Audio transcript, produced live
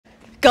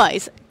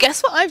Guys,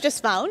 guess what I've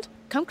just found?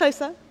 Come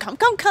closer. Come,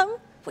 come, come.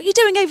 What are you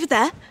doing over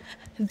there?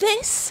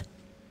 This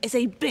is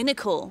a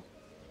binnacle.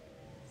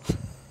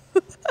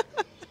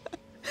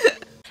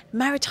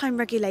 Maritime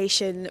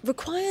regulation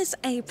requires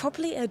a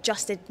properly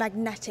adjusted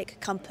magnetic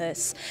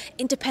compass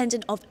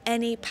independent of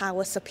any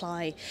power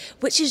supply,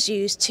 which is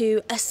used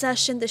to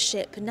ascertain the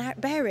ship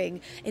bearing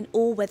in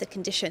all weather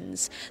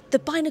conditions. The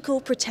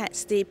binnacle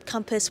protects the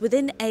compass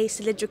within a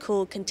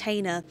cylindrical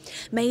container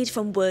made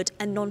from wood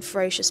and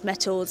non-ferrous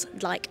metals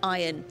like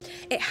iron.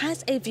 It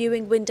has a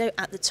viewing window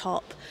at the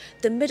top.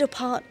 The middle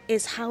part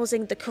is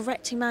housing the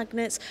correcting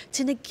magnets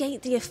to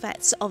negate the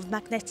effects of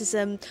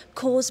magnetism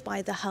caused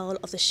by the hull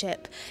of the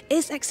ship.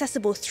 Is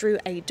accessible through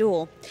a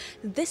door.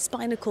 This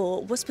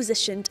binnacle was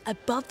positioned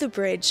above the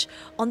bridge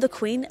on the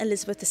Queen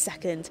Elizabeth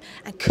II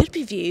and could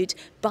be viewed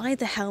by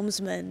the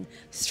helmsman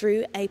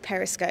through a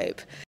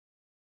periscope.